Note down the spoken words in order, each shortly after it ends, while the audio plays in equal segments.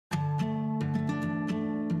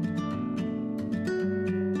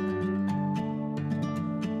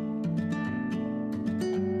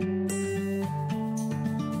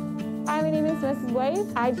is Mrs. White.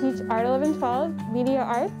 I teach Art 11-12, Media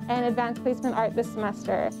Arts, and Advanced Placement Art this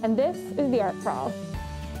semester. And this is the Art Crawl.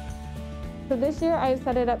 So this year I've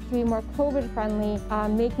set it up to be more COVID friendly,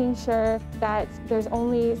 making sure that there's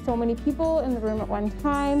only so many people in the room at one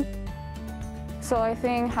time. So I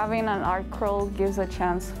think having an art crawl gives a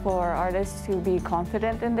chance for artists to be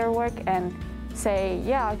confident in their work and say,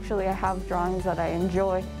 yeah, actually I have drawings that I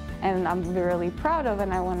enjoy and I'm really proud of,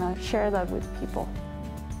 and I want to share that with people.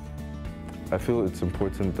 I feel it's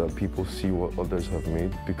important that people see what others have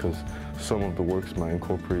made, because some of the works might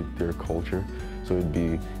incorporate their culture, so it'd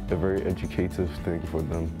be a very educative thing for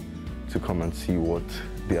them to come and see what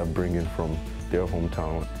they are bringing from their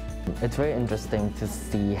hometown. It's very interesting to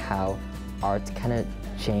see how art kind of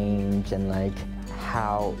change and like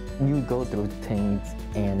how you go through things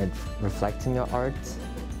and it reflects in your art.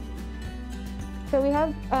 So we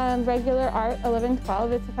have regular Art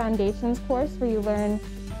 11-12. It's a foundations course where you learn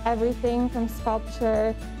everything from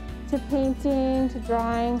sculpture to painting to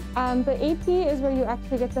drawing. But AP is where you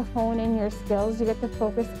actually get to hone in your skills. You get to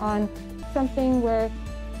focus on something where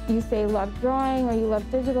you say love drawing or you love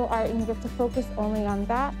digital art, and you get to focus only on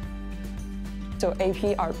that. So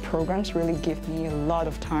AP art programs really give me a lot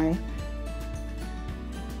of time.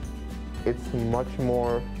 It's much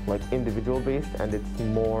more like individual based, and it's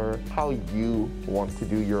more how you want to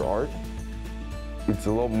do your art. It's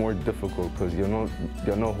a lot more difficult because you're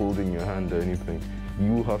not holding your hand or anything.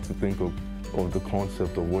 You have to think of the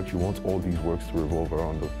concept of what you want all these works to revolve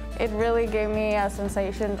around. It really gave me a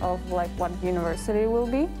sensation of like what university will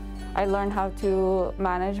be. I learned how to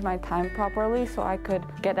manage my time properly so I could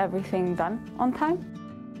get everything done on time.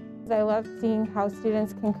 I love seeing how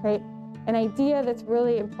students can create an idea that's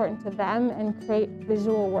really important to them and create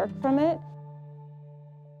visual work from it.